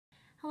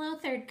Hello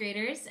third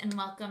graders and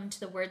welcome to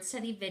the word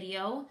study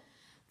video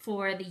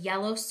for the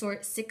yellow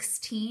sort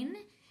 16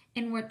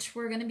 in which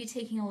we're going to be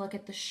taking a look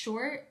at the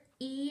short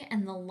E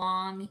and the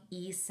long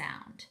E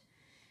sound.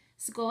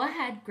 So go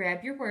ahead,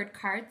 grab your word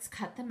cards,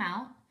 cut them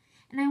out,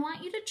 and I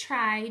want you to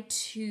try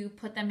to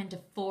put them into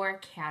 4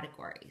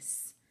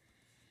 categories.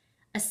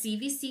 A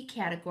CVC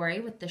category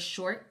with the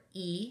short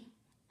E,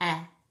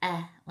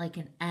 like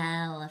an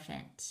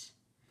elephant.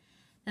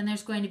 Then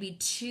there's going to be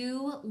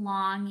 2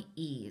 long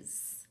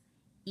E's.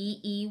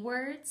 EE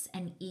words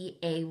and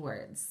EA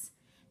words.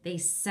 They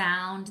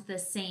sound the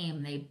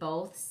same. They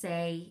both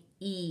say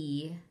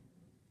E.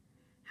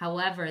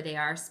 However, they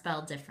are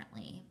spelled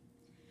differently.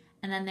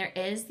 And then there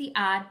is the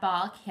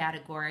oddball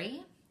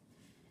category.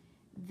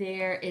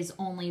 There is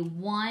only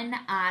one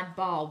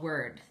oddball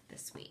word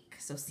this week.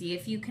 So see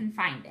if you can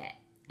find it.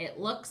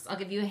 I'll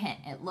give you a hint.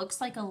 It looks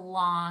like a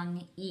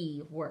long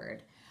E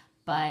word,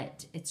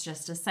 but it's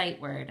just a sight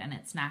word and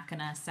it's not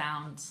gonna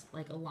sound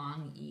like a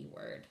long E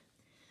word.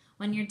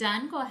 When you're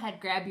done, go ahead,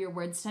 grab your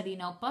word study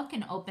notebook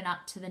and open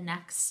up to the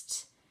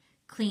next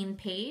clean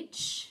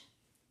page.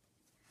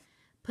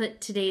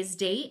 Put today's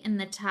date in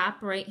the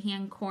top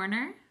right-hand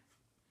corner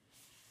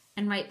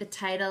and write the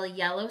title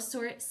Yellow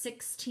Sort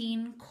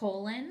 16 :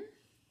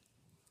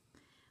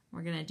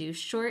 We're going to do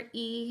short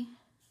E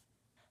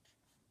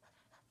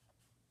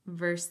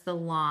versus the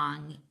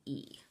long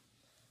E.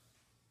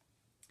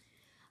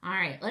 All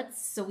right,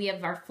 so we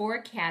have our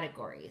 4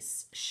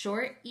 categories.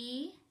 Short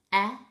E,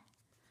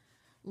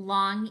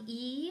 long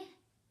E,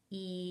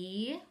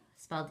 E,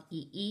 spelled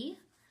E-E,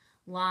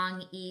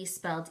 long E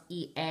spelled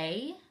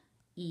E-A,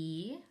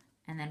 E,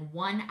 and then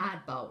one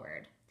oddball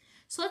word.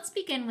 So let's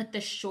begin with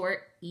the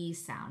short E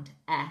sound,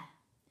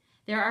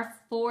 There are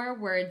 4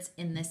 words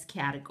in this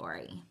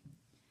category.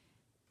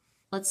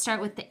 Let's start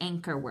with the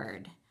anchor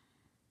word.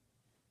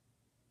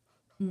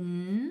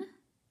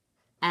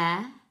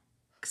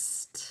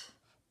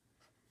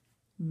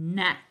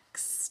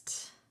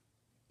 Next.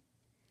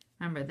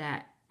 Remember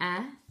that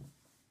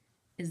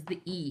is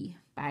the E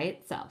by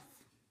itself.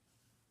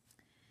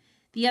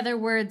 The other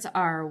words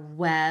are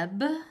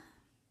web,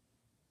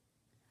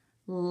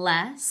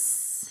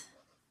 less,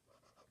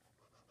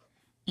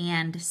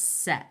 and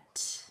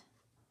set.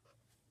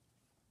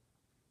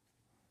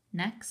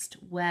 Next,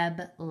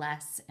 web,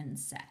 less, and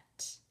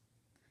set.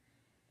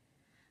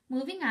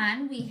 Moving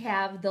on, we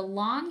have the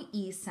long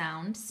E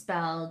sound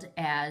spelled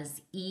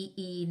as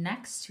E-E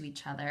next to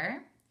each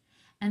other.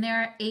 And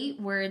there are 8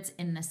 words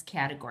in this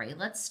category.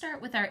 Let's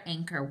start with our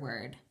anchor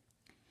word.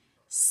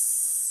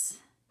 Seam.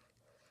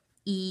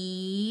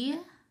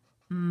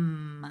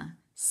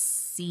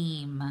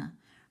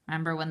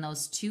 Remember when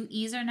those 2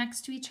 E's are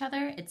next to each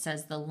other? It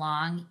says the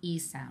long E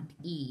sound,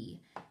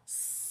 E.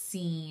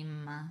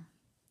 Seam.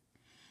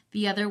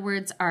 The other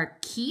words are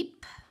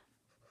keep,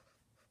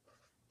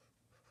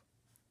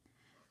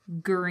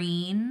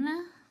 green,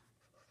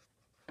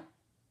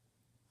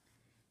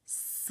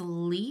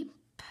 sleep,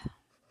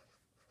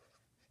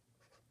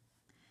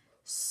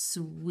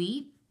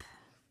 sweep,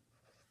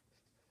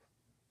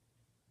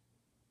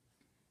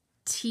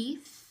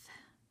 teeth,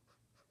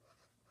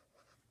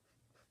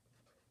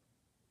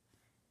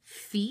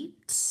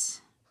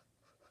 feet,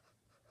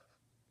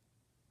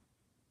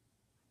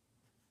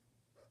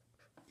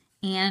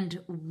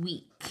 and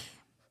week.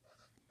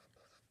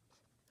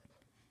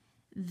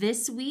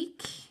 This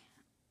week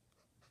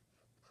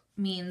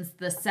means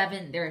there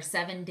are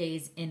 7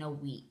 days in a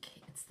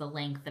week. It's the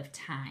length of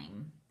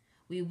time.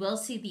 We will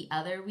see the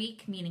other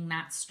week, meaning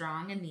not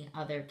strong, in the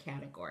other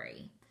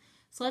category.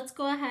 So let's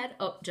go ahead.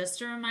 Oh,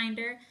 just a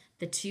reminder,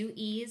 the 2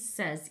 E's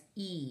says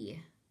E.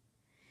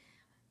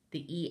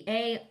 The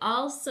EA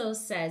also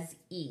says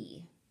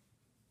E.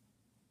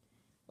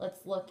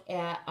 Let's look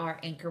at our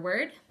anchor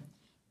word.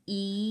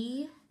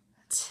 Eat.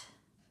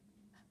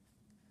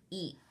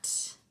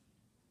 Eat.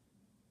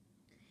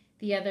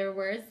 The other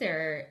words,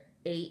 there are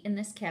 8 in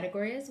this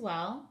category as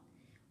well.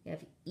 We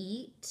have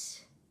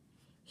eat,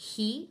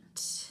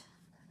 heat,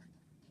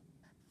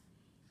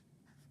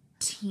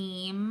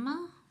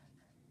 team,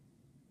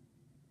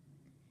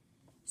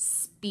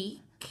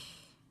 speak,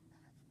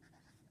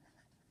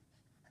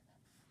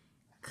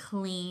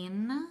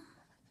 clean,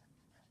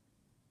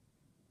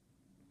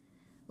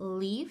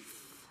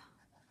 leaf,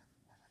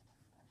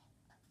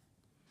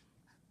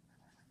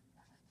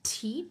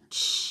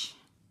 teach,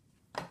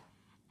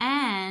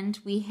 and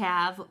we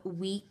have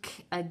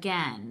weak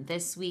again.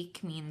 This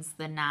week means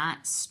the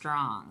not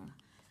strong.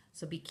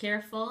 So be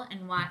careful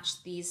and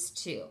watch these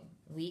 2.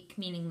 Week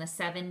meaning the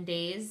 7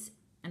 days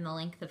and the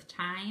length of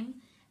time,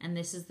 and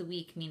this is the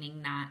week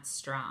meaning not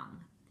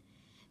strong.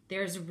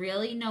 There's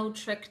really no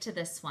trick to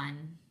this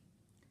one.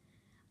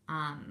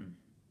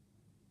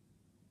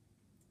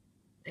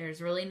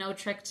 There's really no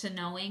trick to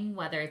knowing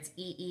whether it's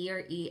EE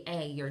or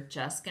EA. You're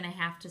just going to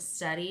have to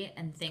study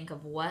and think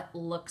of what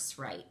looks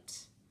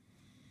right.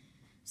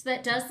 So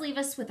that does leave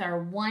us with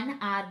our one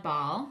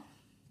oddball.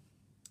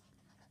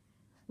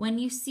 When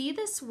you see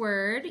this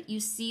word, you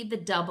see the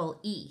double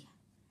E.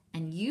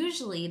 And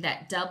usually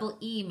that double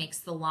E makes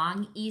the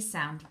long E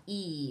sound,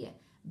 E,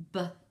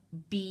 B,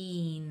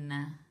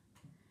 bean.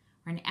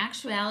 Or in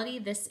actuality,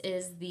 this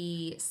is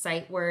the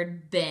sight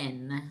word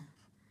been.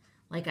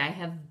 Like I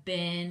have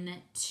been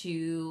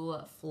to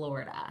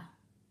Florida.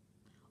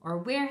 Or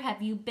where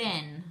have you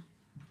been?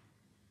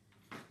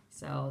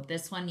 So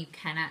this one you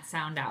cannot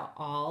sound out.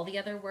 All the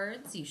other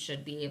words you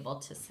should be able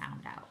to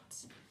sound out.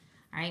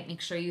 All right,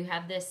 make sure you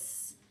have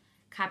this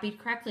copied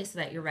correctly so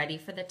that you're ready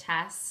for the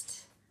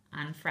test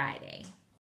on Friday.